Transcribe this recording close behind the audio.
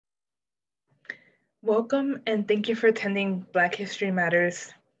Welcome and thank you for attending Black History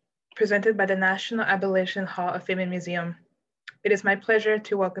Matters, presented by the National Abolition Hall of Fame and Museum. It is my pleasure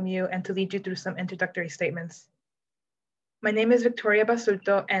to welcome you and to lead you through some introductory statements. My name is Victoria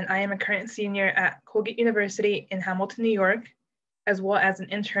Basurto, and I am a current senior at Colgate University in Hamilton, New York, as well as an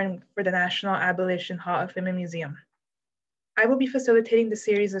intern for the National Abolition Hall of Fame and Museum. I will be facilitating the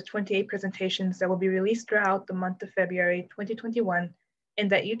series of 28 presentations that will be released throughout the month of February 2021 and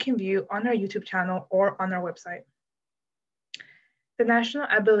that you can view on our YouTube channel or on our website. The National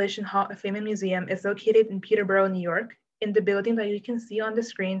Abolition Hall of Fame and Museum is located in Peterborough, New York, in the building that you can see on the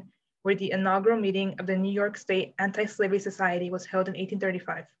screen where the inaugural meeting of the New York State Anti-Slavery Society was held in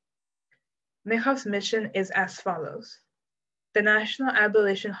 1835. NAHOF's mission is as follows. The National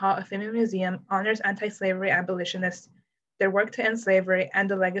Abolition Hall of Fame and Museum honors anti-slavery abolitionists, their work to end slavery, and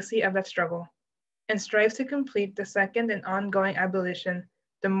the legacy of that struggle, and strives to complete the second and ongoing abolition,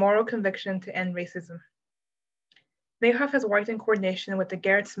 the moral conviction to end racism. NAHOF has worked in coordination with the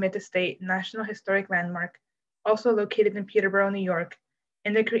Garrett Smith Estate National Historic Landmark, also located in Peterborough, New York,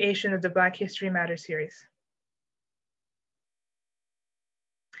 in the creation of the Black History Matters series.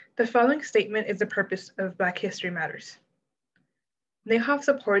 The following statement is the purpose of Black History Matters. NAHOF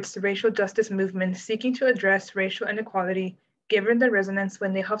supports the racial justice movement seeking to address racial inequality, given the resonance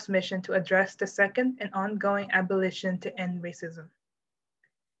with NAHOF's mission to address the second and ongoing abolition to end racism.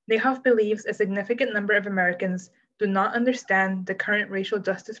 NAHOF believes a significant number of Americans do not understand the current racial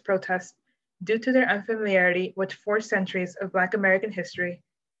justice protests due to their unfamiliarity with 4 centuries of Black American history,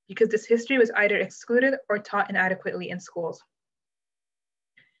 because this history was either excluded or taught inadequately in schools.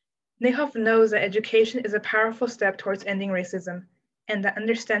 NAHOF knows that education is a powerful step towards ending racism, and that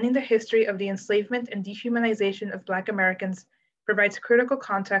understanding the history of the enslavement and dehumanization of Black Americans provides critical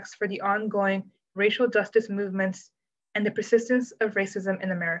context for the ongoing racial justice movements and the persistence of racism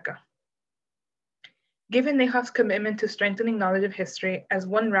in America. Given NAHOF's commitment to strengthening knowledge of history as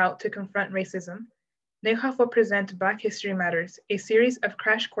one route to confront racism, NAHOF will present Black History Matters, a series of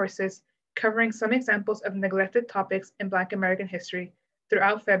crash courses covering some examples of neglected topics in Black American history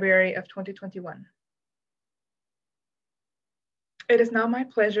throughout February of 2021. It is now my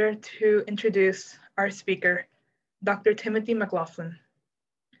pleasure to introduce our speaker, Dr. Timothy McLaughlin.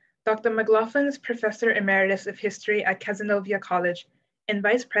 Dr. McLaughlin is Professor Emeritus of History at Cazenovia College and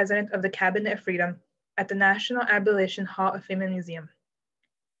Vice President of the Cabinet of Freedom at the National Abolition Hall of Fame and Museum.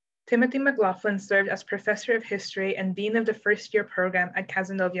 Timothy McLaughlin served as Professor of History and Dean of the First-Year Program at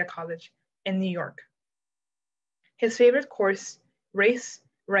Cazenovia College in New York. His favorite course, Race,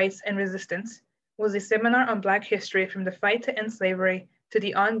 Rights, and Resistance, was a seminar on Black history from the fight to end slavery to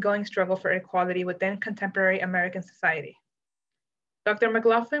the ongoing struggle for equality within contemporary American society. Dr.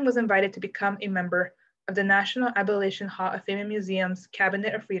 McLaughlin was invited to become a member of the National Abolition Hall of Fame and Museum's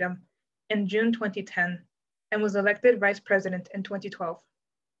Cabinet of Freedom in June 2010 and was elected Vice President in 2012.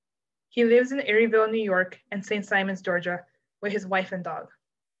 He lives in Eerieville, New York and St. Simons, Georgia with his wife and dog.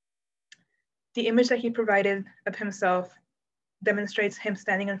 The image that he provided of himself demonstrates him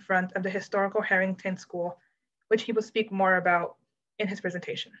standing in front of the historical Harrington School, which he will speak more about in his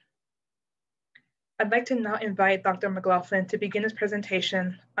presentation. I'd like to now invite Dr. McLaughlin to begin his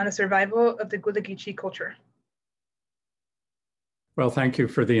presentation on the survival of the Gullah Geechee culture. Well, thank you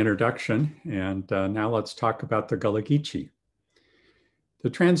for the introduction. And now let's talk about the Gullah Geechee.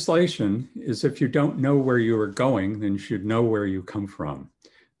 The translation is, if you don't know where you are going, then you should know where you come from.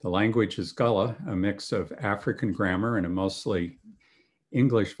 The language is Gullah, a mix of African grammar and a mostly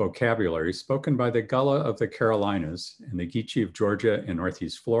English vocabulary spoken by the Gullah of the Carolinas and the Geechee of Georgia and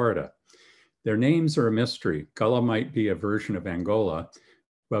Northeast Florida. Their names are a mystery. Gullah might be a version of Angola,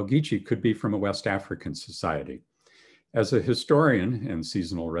 while Geechee could be from a West African society. As a historian and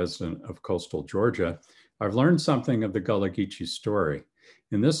seasonal resident of coastal Georgia, I've learned something of the Gullah Geechee story.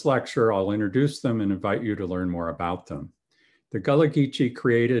 In this lecture, I'll introduce them and invite you to learn more about them. The Gullah Geechee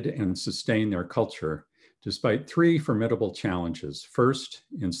created and sustained their culture despite 3 formidable challenges. First,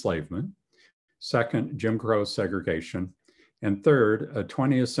 enslavement. Second, Jim Crow segregation. And third, a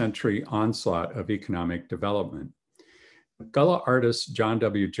 20th century onslaught of economic development. Gullah artist John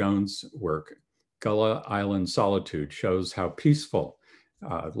W. Jones' work, Gullah Island Solitude, shows how peaceful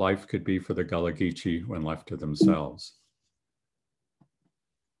life could be for the Gullah Geechee when left to themselves.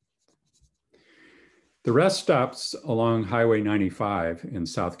 The rest stops along Highway 95 in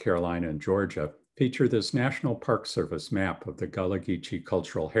South Carolina and Georgia feature this National Park Service map of the Gullah Geechee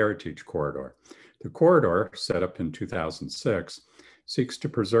Cultural Heritage Corridor. The corridor, set up in 2006, seeks to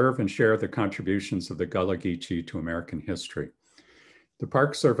preserve and share the contributions of the Gullah Geechee to American history. The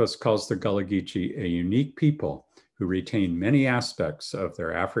Park Service calls the Gullah Geechee a unique people who retain many aspects of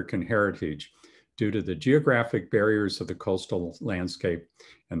their African heritage due to the geographic barriers of the coastal landscape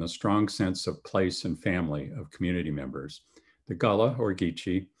and the strong sense of place and family of community members. The Gullah, or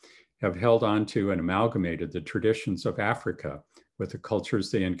Geechee, have held on to and amalgamated the traditions of Africa with the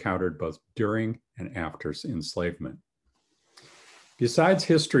cultures they encountered both during and after enslavement. Besides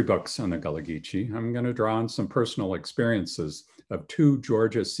history books on the Gullah Geechee, I'm going to draw on some personal experiences of two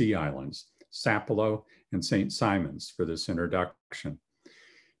Georgia sea islands, Sapelo and St. Simons, for this introduction.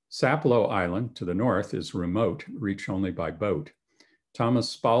 Sapelo Island to the north is remote, reached only by boat. Thomas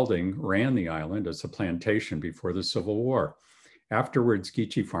Spalding ran the island as a plantation before the Civil War. Afterwards,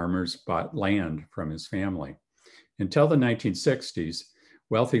 Geechee farmers bought land from his family. Until the 1960s,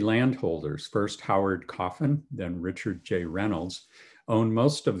 wealthy landholders, first Howard Coffin, then Richard J. Reynolds, owned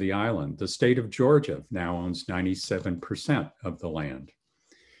most of the island. The state of Georgia now owns 97% of the land.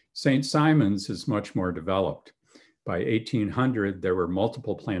 St. Simons is much more developed. By 1800, there were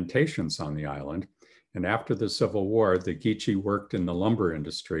multiple plantations on the island, and after the Civil War, the Geechee worked in the lumber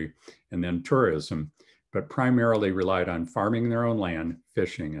industry and then tourism, but primarily relied on farming their own land,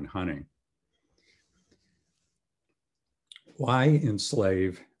 fishing, and hunting. Why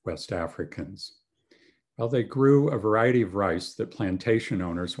enslave West Africans? Well, they grew a variety of rice that plantation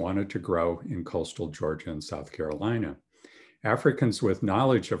owners wanted to grow in coastal Georgia and South Carolina. Africans with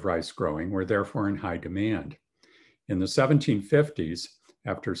knowledge of rice growing were therefore in high demand. In the 1750s,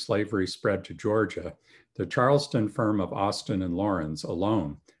 after slavery spread to Georgia, the Charleston firm of Austin and Lawrence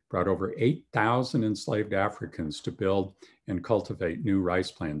alone brought over 8,000 enslaved Africans to build and cultivate new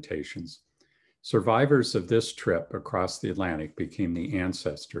rice plantations. Survivors of this trip across the Atlantic became the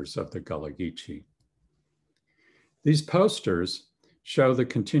ancestors of the Gullah Geechee. These posters show the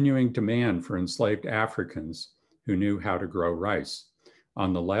continuing demand for enslaved Africans who knew how to grow rice.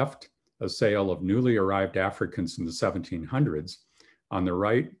 On the left, a sale of newly arrived Africans in the 1700s. On the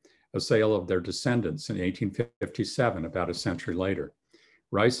right, a sale of their descendants in 1857, about a century later.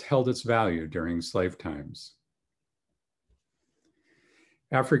 Rice held its value during slave times.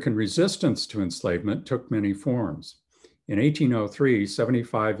 African resistance to enslavement took many forms. In 1803,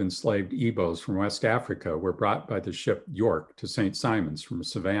 75 enslaved Igbos from West Africa were brought by the ship York to St. Simons from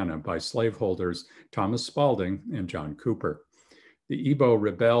Savannah by slaveholders Thomas Spalding and John Cooper. The Igbo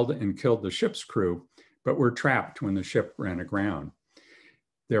rebelled and killed the ship's crew, but were trapped when the ship ran aground.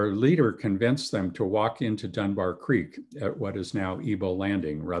 Their leader convinced them to walk into Dunbar Creek at what is now Igbo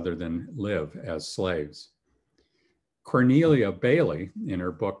Landing rather than live as slaves. Cornelia Bailey, in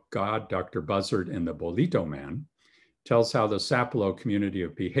her book, God, Dr. Buzzard, and the Bolito Man, tells how the Sapelo community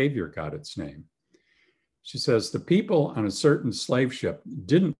of behavior got its name. She says, the people on a certain slave ship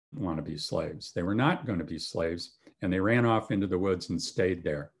didn't want to be slaves. They were not going to be slaves, and they ran off into the woods and stayed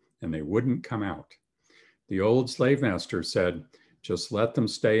there, and they wouldn't come out. The old slave master said, just let them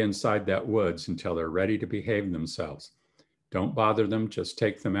stay inside that woods until they're ready to behave themselves. Don't bother them, just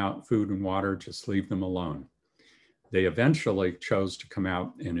take them out, food and water, just leave them alone. They eventually chose to come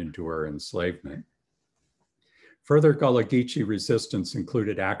out and endure enslavement. Further Gullah Geechee resistance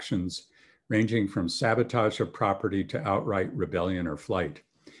included actions ranging from sabotage of property to outright rebellion or flight.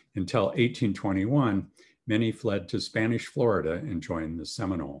 Until 1821, many fled to Spanish Florida and joined the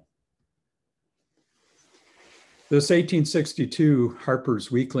Seminole. This 1862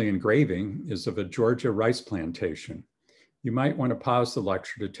 Harper's Weekly engraving is of a Georgia rice plantation. You might want to pause the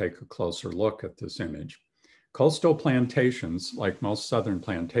lecture to take a closer look at this image. Coastal plantations, like most Southern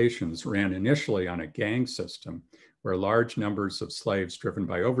plantations, ran initially on a gang system where large numbers of slaves driven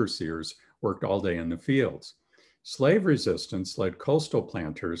by overseers worked all day in the fields. Slave resistance led coastal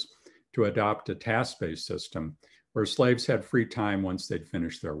planters to adopt a task-based system where slaves had free time once they'd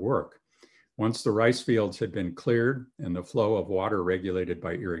finished their work. Once the rice fields had been cleared and the flow of water regulated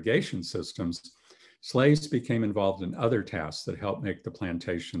by irrigation systems, slaves became involved in other tasks that helped make the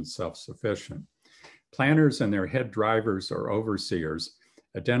plantation self-sufficient. Planters and their head drivers or overseers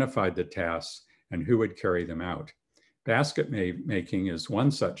identified the tasks and who would carry them out. Basket making is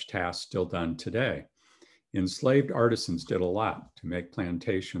one such task still done today. Enslaved artisans did a lot to make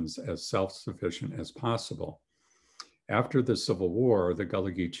plantations as self-sufficient as possible. After the Civil War, the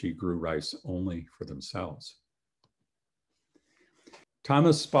Gullah Geechee grew rice only for themselves.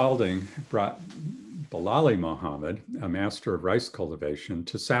 Thomas Spalding brought Bilali Muhammad, a master of rice cultivation,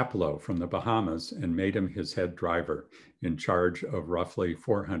 to Sapelo from the Bahamas and made him his head driver in charge of roughly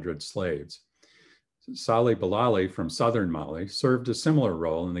 400 slaves. Salih Bilali from southern Mali served a similar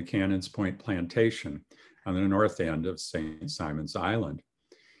role in the Cannons Point plantation on the north end of St. Simons Island.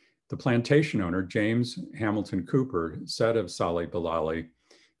 The plantation owner, James Hamilton Cooper, said of Salih Bilali,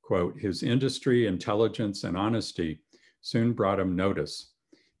 quote, his industry, intelligence, and honesty soon brought him notice.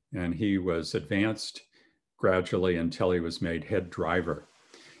 and he was advanced gradually until he was made head driver.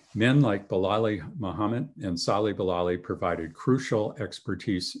 Men like Bilali Muhammad and Salih Bilali provided crucial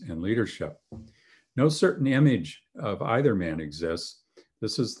expertise and leadership. No certain image of either man exists.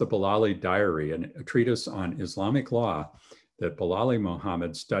 This is the Bilali Diary, a treatise on Islamic law that Bilali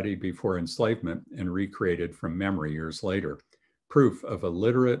Muhammad studied before enslavement and recreated from memory years later, proof of a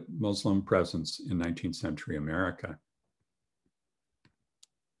literate Muslim presence in 19th century America.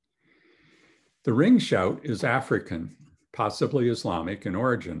 The ring shout is African, possibly Islamic in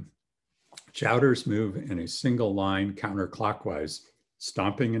origin. Shouters move in a single line counterclockwise,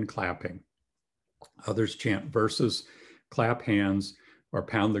 stomping and clapping. Others chant verses, clap hands, or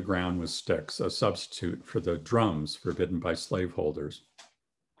pound the ground with sticks, a substitute for the drums forbidden by slaveholders.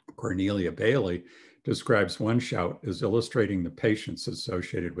 Cornelia Bailey describes one shout as illustrating the patience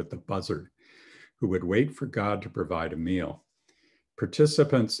associated with the buzzard, who would wait for God to provide a meal.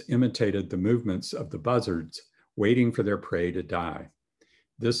 Participants imitated the movements of the buzzards, waiting for their prey to die.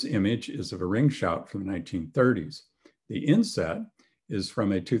 This image is of a ring shout from the 1930s. The inset is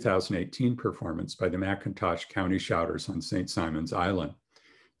from a 2018 performance by the McIntosh County Shouters on St. Simon's Island.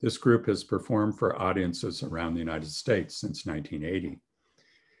 This group has performed for audiences around the United States since 1980.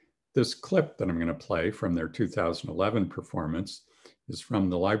 This clip that I'm going to play from their 2011 performance is from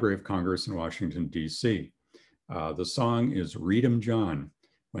the Library of Congress in Washington, D.C. The song is Read 'em John,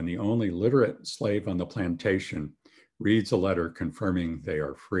 when the only literate slave on the plantation reads a letter confirming they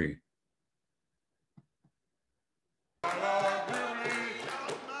are free.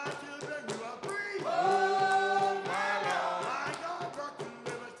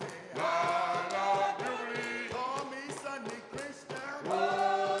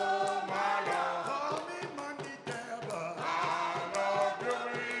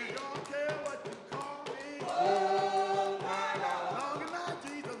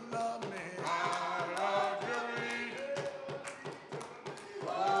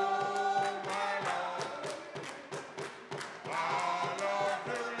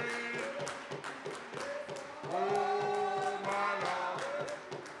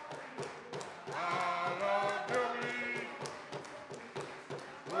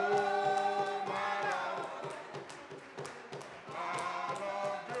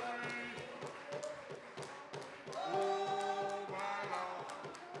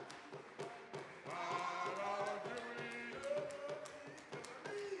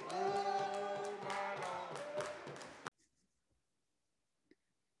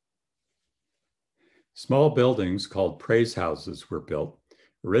 Small buildings called praise houses were built,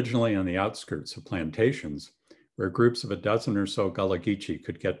 originally on the outskirts of plantations, where groups of a dozen or so Gullah Geechee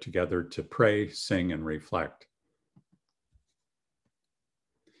could get together to pray, sing, and reflect.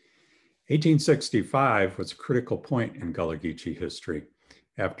 1865 was a critical point in Gullah Geechee history.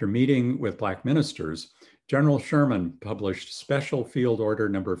 After meeting with Black ministers, General Sherman published Special Field Order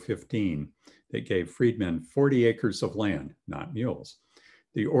Number 15 that gave freedmen 40 acres of land, not mules.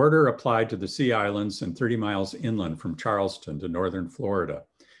 The order applied to the Sea Islands and 30 miles inland from Charleston to northern Florida,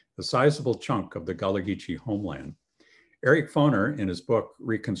 a sizable chunk of the Gullah Geechee homeland. Eric Foner, in his book,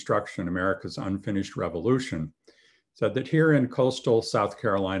 Reconstruction, America's Unfinished Revolution, said that here in coastal South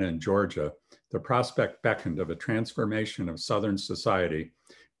Carolina and Georgia, the prospect beckoned of a transformation of Southern society,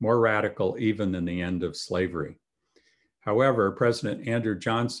 more radical even than the end of slavery. However, President Andrew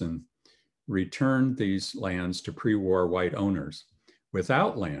Johnson returned these lands to pre-war white owners.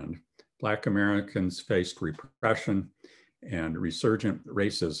 Without land, Black Americans faced repression and resurgent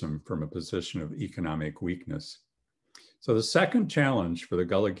racism from a position of economic weakness. So the second challenge for the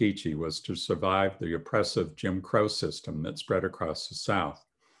Gullah Geechee was to survive the oppressive Jim Crow system that spread across the South.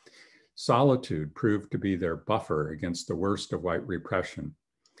 Solitude proved to be their buffer against the worst of white repression.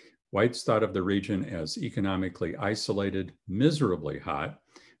 Whites thought of the region as economically isolated, miserably hot,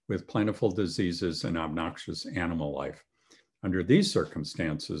 with plentiful diseases and obnoxious animal life. Under these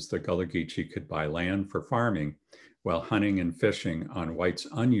circumstances, the Gullah Geechee could buy land for farming while hunting and fishing on whites'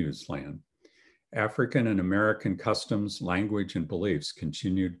 unused land. African and American customs, language, and beliefs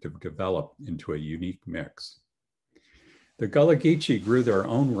continued to develop into a unique mix. The Gullah Geechee grew their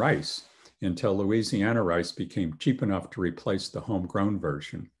own rice until Louisiana rice became cheap enough to replace the homegrown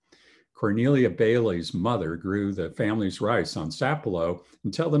version. Cornelia Bailey's mother grew the family's rice on Sapelo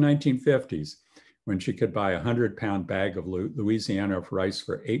until the 1950s, when she could buy a 100-pound bag of Louisiana rice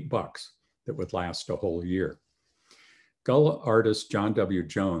for $8 that would last a whole year. Gullah artist John W.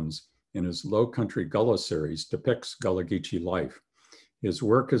 Jones, in his Low Country Gullah series, depicts Gullah Geechee life. His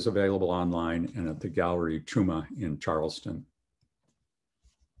work is available online and at the Gallery Chuma in Charleston.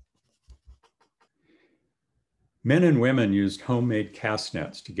 Men and women used homemade cast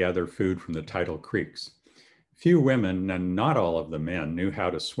nets to gather food from the tidal creeks. Few women, and not all of the men, knew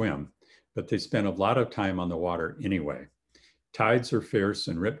how to swim, but they spent a lot of time on the water anyway. Tides are fierce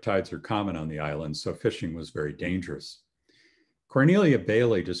and riptides are common on the island, so fishing was very dangerous. Cornelia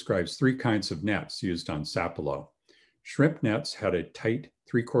Bailey describes three kinds of nets used on Sapelo. Shrimp nets had a tight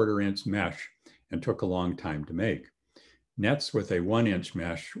 3/4 inch mesh and took a long time to make. Nets with a 1-inch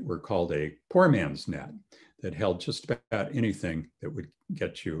mesh were called a poor man's net that held just about anything that would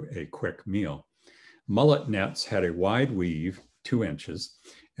get you a quick meal. Mullet nets had a wide weave, 2 inches,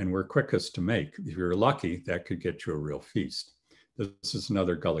 and were quickest to make. If you were lucky, that could get you a real feast. This is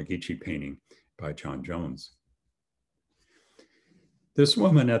another Gullah Geechee painting by John Jones. This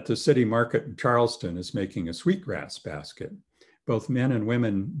woman at the city market in Charleston is making a sweetgrass basket. Both men and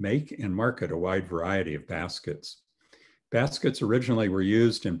women make and market a wide variety of baskets. Baskets originally were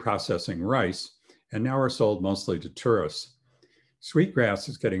used in processing rice and now are sold mostly to tourists. Sweetgrass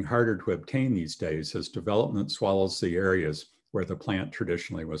is getting harder to obtain these days as development swallows the areas where the plant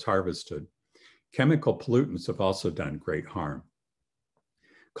traditionally was harvested. Chemical pollutants have also done great harm.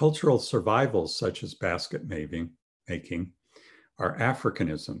 Cultural survivals such as basket making are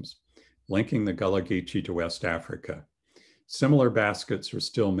Africanisms, linking the Gullah Geechee to West Africa. Similar baskets are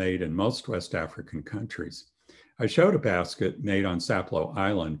still made in most West African countries. I showed a basket made on Sapelo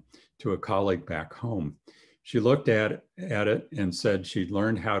Island to a colleague back home. She looked at it and said she'd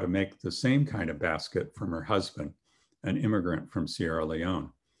learned how to make the same kind of basket from her husband, an immigrant from Sierra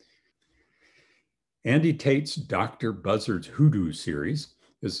Leone. Andy Tate's Dr. Buzzard's Hoodoo series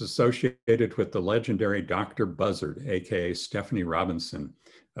is associated with the legendary Dr. Buzzard, aka Stephanie Robinson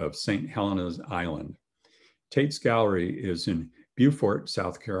of St. Helena's Island. Tate's gallery is in Beaufort,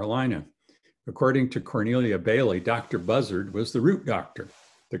 South Carolina. According to Cornelia Bailey, Dr. Buzzard was the root doctor,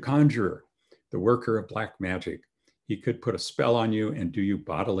 the conjurer, the worker of black magic. He could put a spell on you and do you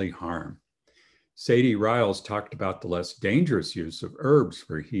bodily harm. Sadie Riles talked about the less dangerous use of herbs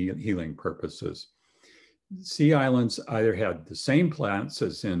for healing purposes. Sea islands either had the same plants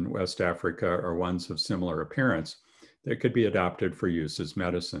as in West Africa or ones of similar appearance that could be adopted for use as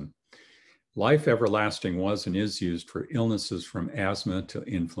medicine. Life Everlasting was and is used for illnesses from asthma to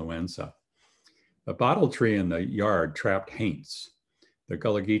influenza. A bottle tree in the yard trapped haints. The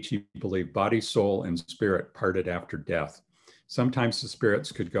Gullah Geechee believed body, soul, and spirit parted after death. Sometimes the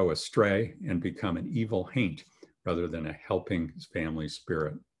spirits could go astray and become an evil haint rather than a helping family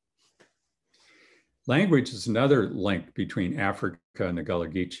spirit. Language is another link between Africa and the Gullah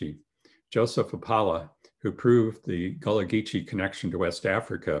Geechee. Joseph Apala, who proved the Gullah Geechee connection to West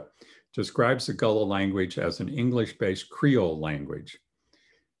Africa, describes the Gullah language as an English-based Creole language.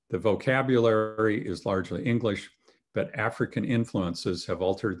 The vocabulary is largely English, but African influences have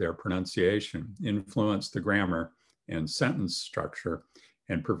altered their pronunciation, influenced the grammar and sentence structure,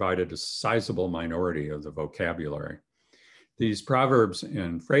 and provided a sizable minority of the vocabulary. These proverbs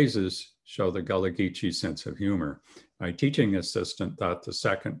and phrases show the Gullah Geechee sense of humor. My teaching assistant thought the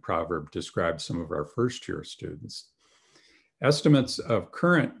second proverb described some of our first-year students. Estimates of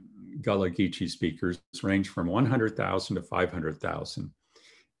current Gullah Geechee speakers range from 100,000 to 500,000.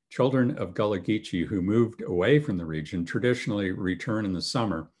 Children of Gullah Geechee who moved away from the region traditionally return in the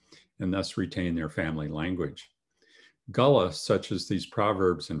summer and thus retain their family language. Gullah, such as these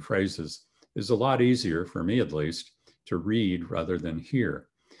proverbs and phrases, is a lot easier, for me at least, to read rather than hear.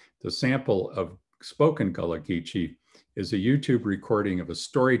 The sample of spoken Gullah Geechee is a YouTube recording of a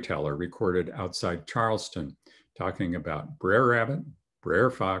storyteller recorded outside Charleston talking about Brer Rabbit, Brer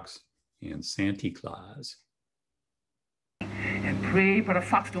Fox, and Santa Claus. And pray but a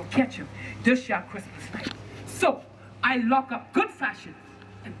fox don't catch him this y'all Christmas night. So I lock up good fashion,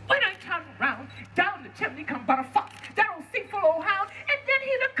 and when I turn around, down the chimney come but a fox, that old sinful old hound, and then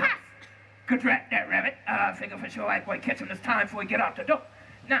he the cuss. Could rat that rabbit. Figure for sure I'd boy catch him this time before he get out the door.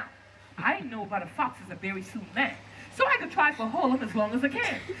 Now, I know but a fox is a very soon man, so I could try to hold him as long as I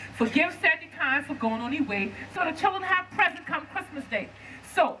can. Forgive Sandy kind for going on his way, so the children have present come Christmas Day.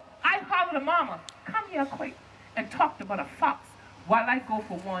 So I holler to mama, come here quick, and talk about a fox while I go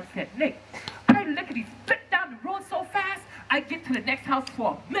for one said Nick. I lickety split down the road so fast, I get to the next house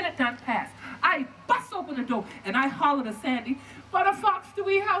for a minute done past. I bust open the door and I holler to Sandy, but a fox to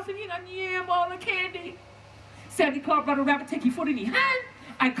we house and he done yam all the candy. Sandy Claus brought a rabbit, take your foot in his hand.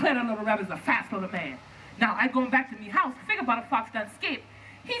 I declare that little rabbit's a fast little man. Now I going back to me house, figure about a fox done escaped.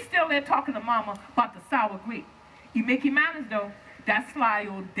 He's still there talking to mama about the sour grape. He make him manners though, that sly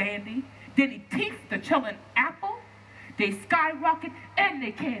old dandy. Then he teeth the chillin' apple, they skyrocket, and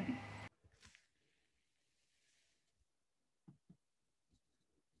they candy.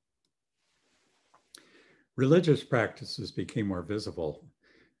 Religious practices became more visible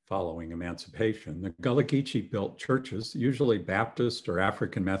following emancipation. The Gullah Geechee built churches, usually Baptist or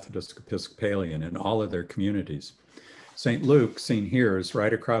African Methodist Episcopalian, in all of their communities. St. Luke, seen here, is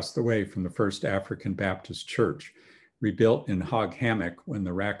right across the way from the first African Baptist church, rebuilt in Hog Hammock when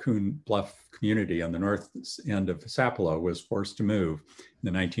the Raccoon Bluff community on the north end of Sapelo was forced to move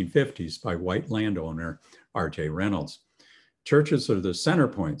in the 1950s by white landowner R.J. Reynolds. Churches are the center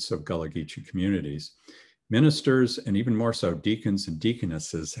points of Gullah Geechee communities. Ministers, and even more so deacons and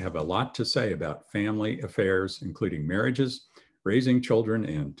deaconesses, have a lot to say about family affairs, including marriages, raising children,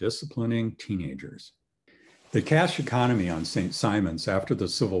 and disciplining teenagers. The cash economy on St. Simons after the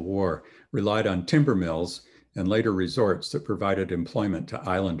Civil War relied on timber mills and later resorts that provided employment to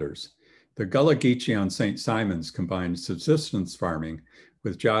islanders. The Gullah Geechee on St. Simons combined subsistence farming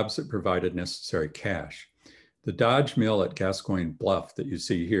with jobs that provided necessary cash. The Dodge Mill at Gascoigne Bluff that you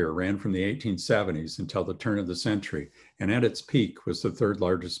see here ran from the 1870s until the turn of the century, and at its peak was the third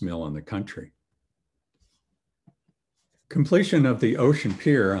largest mill in the country. Completion of the Ocean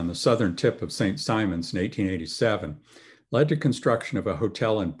Pier on the southern tip of St. Simons in 1887 led to construction of a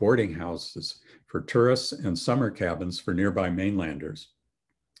hotel and boarding houses for tourists and summer cabins for nearby mainlanders.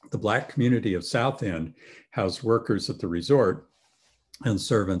 The Black community of South End housed workers at the resort and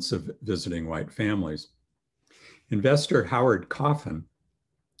servants of visiting white families. Investor Howard Coffin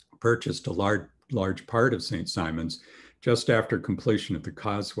purchased a large part of St. Simons just after completion of the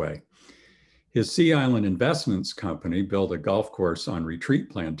causeway. His Sea Island Investments Company built a golf course on Retreat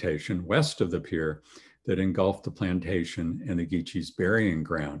Plantation west of the pier that engulfed the plantation and the Geechee's burying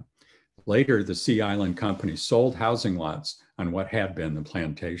ground. Later, the Sea Island Company sold housing lots on what had been the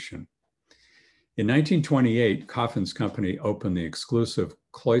plantation. In 1928, Coffin's company opened the exclusive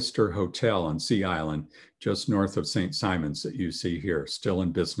Cloister Hotel on Sea Island, just north of St. Simons that you see here, still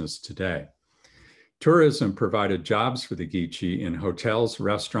in business today. Tourism provided jobs for the Geechee in hotels,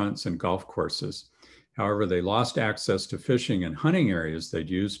 restaurants, and golf courses. However, they lost access to fishing and hunting areas they'd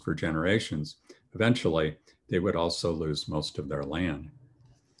used for generations. Eventually, they would also lose most of their land.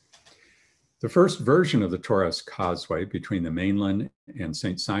 The first version of the Torres Causeway between the mainland and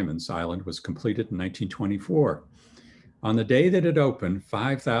St. Simons Island was completed in 1924. On the day that it opened,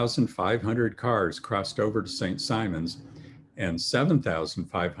 5,500 cars crossed over to St. Simons, and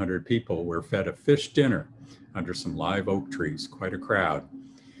 7,500 people were fed a fish dinner under some live oak trees, quite a crowd.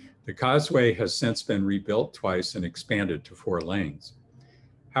 The causeway has since been rebuilt twice and expanded to 4 lanes.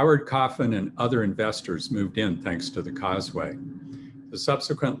 Howard Coffin and other investors moved in thanks to the causeway. The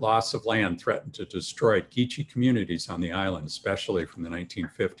subsequent loss of land threatened to destroy Geechee communities on the island, especially from the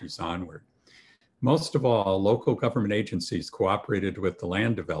 1950s onward. Most of all, local government agencies cooperated with the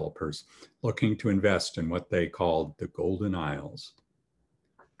land developers looking to invest in what they called the Golden Isles.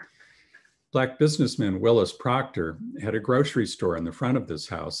 Black businessman Willis Proctor had a grocery store in the front of this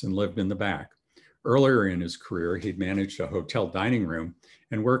house and lived in the back. Earlier in his career, he'd managed a hotel dining room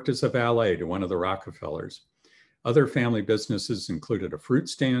and worked as a valet to one of the Rockefellers. Other family businesses included a fruit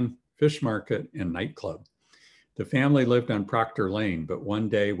stand, fish market, and nightclub. The family lived on Proctor Lane, but one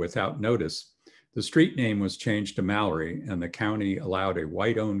day, without notice, the street name was changed to Mallory, and the county allowed a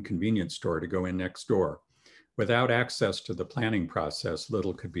white-owned convenience store to go in next door. Without access to the planning process,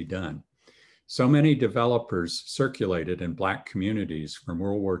 little could be done. So many developers circulated in Black communities from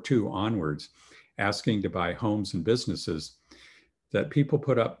World War II onwards, asking to buy homes and businesses, that people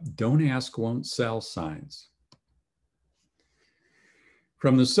put up "Don't ask, won't sell" signs.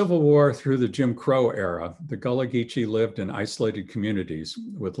 From the Civil War through the Jim Crow era, the Gullah Geechee lived in isolated communities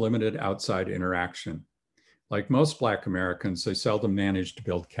with limited outside interaction. Like most Black Americans, they seldom managed to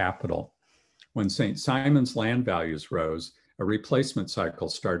build capital. When St. Simons land values rose, a replacement cycle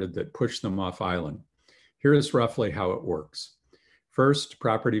started that pushed them off island. Here is roughly how it works. First,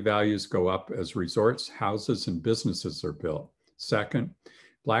 property values go up as resorts, houses, and businesses are built. Second,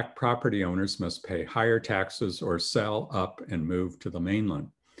 Black property owners must pay higher taxes or sell up and move to the mainland.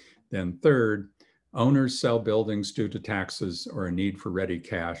 Then third, owners sell buildings due to taxes or a need for ready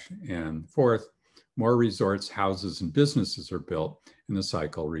cash. And fourth, more resorts, houses, and businesses are built, and the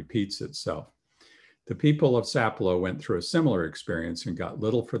cycle repeats itself. The people of Sapelo went through a similar experience and got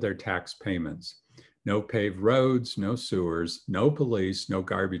little for their tax payments. No paved roads, no sewers, no police, no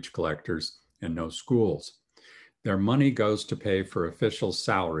garbage collectors, and no schools. Their money goes to pay for official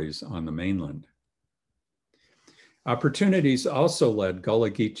salaries on the mainland. Opportunities also led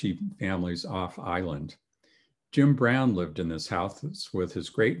Gullah Geechee families off island. Jim Brown lived in this house with his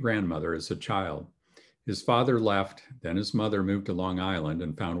great-grandmother as a child. His father left, then his mother moved to Long Island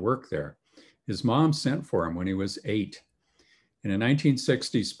and found work there. His mom sent for him when he was 8. In a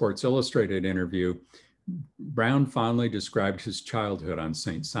 1960 Sports Illustrated interview, Brown fondly described his childhood on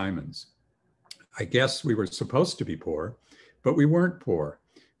St. Simon's. I guess we were supposed to be poor, but we weren't poor.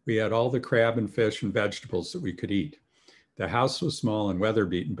 We had all the crab and fish and vegetables that we could eat. The house was small and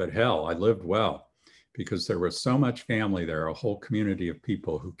weather-beaten, but hell, I lived well because there was so much family there, a whole community of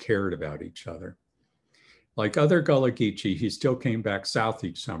people who cared about each other. Like other Gullah Geechee, he still came back south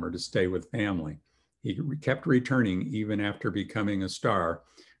each summer to stay with family. He kept returning even after becoming a star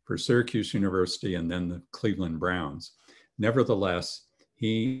for Syracuse University and then the Cleveland Browns. Nevertheless,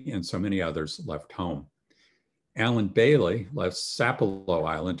 he and so many others left home. Alan Bailey left Sapelo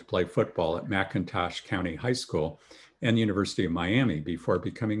Island to play football at McIntosh County High School and the University of Miami before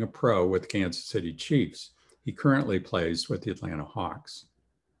becoming a pro with Kansas City Chiefs. He currently plays with the Atlanta Hawks.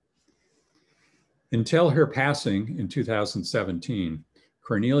 Until her passing in 2017,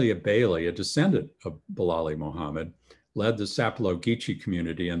 Cornelia Bailey, a descendant of Bilali Muhammad, led the Sapelo Geechee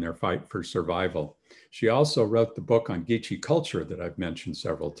community in their fight for survival. She also wrote the book on Geechee culture that I've mentioned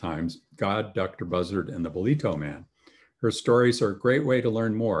several times, God, Dr. Buzzard, and the Bolito Man. Her stories are a great way to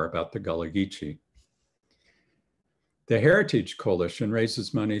learn more about the Gullah Geechee. The Heritage Coalition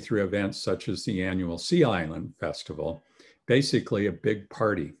raises money through events such as the annual Sea Island Festival, basically a big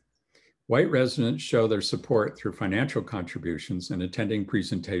party. White residents show their support through financial contributions and attending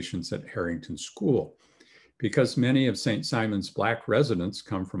presentations at Harrington School. Because many of St. Simon's Black residents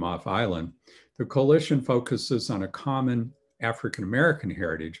come from off-island, the coalition focuses on a common African-American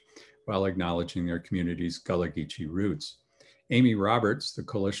heritage while acknowledging their community's Gullah Geechee roots. Amy Roberts, the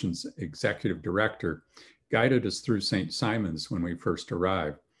coalition's executive director, guided us through St. Simon's when we first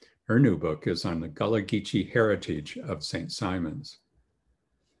arrived. Her new book is on the Gullah Geechee heritage of St. Simon's.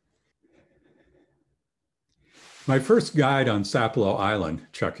 My first guide on Sapelo Island,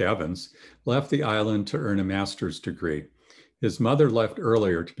 Chuck Evans, left the island to earn a master's degree. His mother left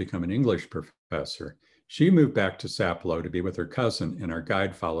earlier to become an English professor. She moved back to Sapelo to be with her cousin, and our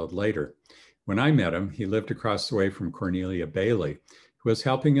guide followed later. When I met him, he lived across the way from Cornelia Bailey, who was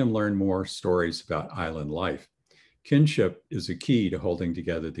helping him learn more stories about island life. Kinship is a key to holding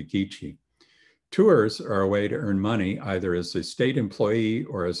together the Geechee. Tours are a way to earn money either as a state employee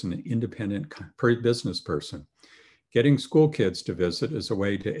or as an independent business person. Getting school kids to visit is a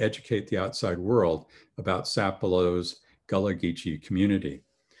way to educate the outside world about Sapelo's Gullah Geechee community.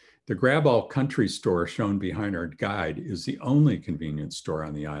 The Grab All Country store shown behind our guide is the only convenience store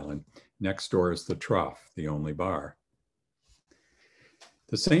on the island. Next door is the Trough, the only bar.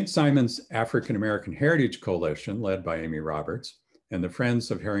 The St. Simon's African American Heritage Coalition, led by Amy Roberts, and the Friends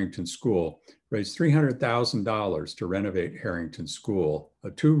of Harrington School raised $300,000 to renovate Harrington School,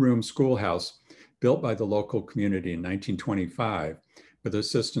 a two-room schoolhouse built by the local community in 1925 with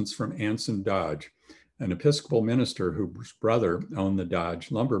assistance from Anson Dodge, an Episcopal minister whose brother owned the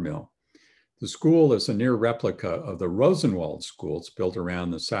Dodge lumber mill. The school is a near replica of the Rosenwald schools built around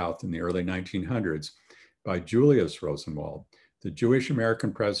the South in the early 1900s by Julius Rosenwald, the Jewish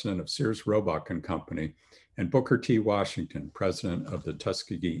American president of Sears Roebuck and Company, and Booker T. Washington, president of the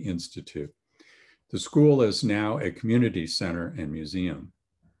Tuskegee Institute. The school is now a community center and museum.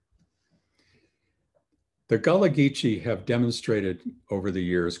 The Gullah Geechee have demonstrated over the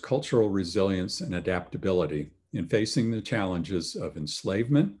years cultural resilience and adaptability in facing the challenges of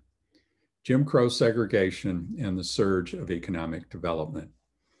enslavement, Jim Crow segregation, and the surge of economic development.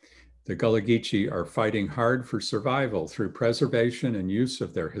 The Gullah Geechee are fighting hard for survival through preservation and use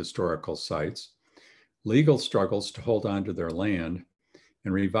of their historical sites, legal struggles to hold on to their land,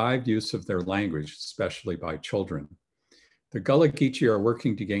 and revived use of their language, especially by children. The Gullah Geechee are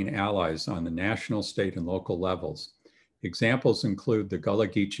working to gain allies on the national, state, and local levels. Examples include the Gullah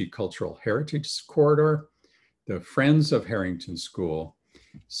Geechee Cultural Heritage Corridor, the Friends of Harrington School,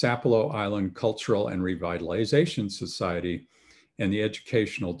 Sapelo Island Cultural and Revitalization Society, and the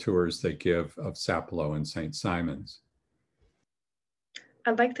educational tours they give of Sapelo and St. Simon's.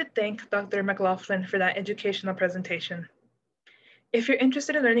 I'd like to thank Dr. McLaughlin for that educational presentation. If you're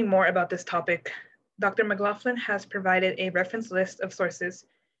interested in learning more about this topic, Dr. McLaughlin has provided a reference list of sources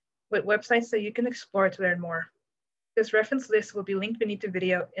with websites that you can explore to learn more. This reference list will be linked beneath the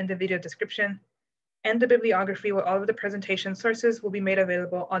video in the video description, and the bibliography with all of the presentation sources will be made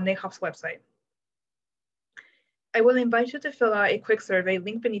available on NAHOF's website. I will invite you to fill out a quick survey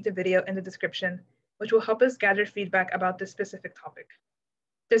linked beneath the video in the description, which will help us gather feedback about this specific topic.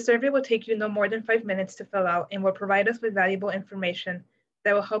 The survey will take you no more than 5 minutes to fill out and will provide us with valuable information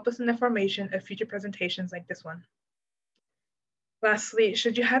that will help us in the formation of future presentations like this one. Lastly,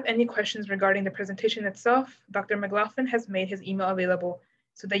 should you have any questions regarding the presentation itself, Dr. McLaughlin has made his email available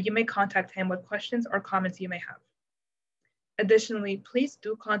so that you may contact him with questions or comments you may have. Additionally, please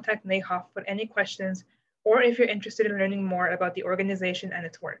do contact NAHOF with any questions or if you're interested in learning more about the organization and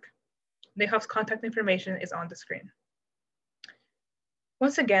its work. NAHOF's contact information is on the screen.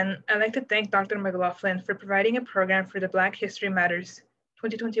 Once again, I'd like to thank Dr. McLaughlin for providing a program for the Black History Matters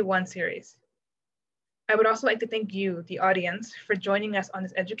 2021 series. I would also like to thank you, the audience, for joining us on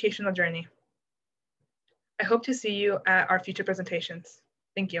this educational journey. I hope to see you at our future presentations.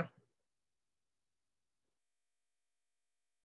 Thank you.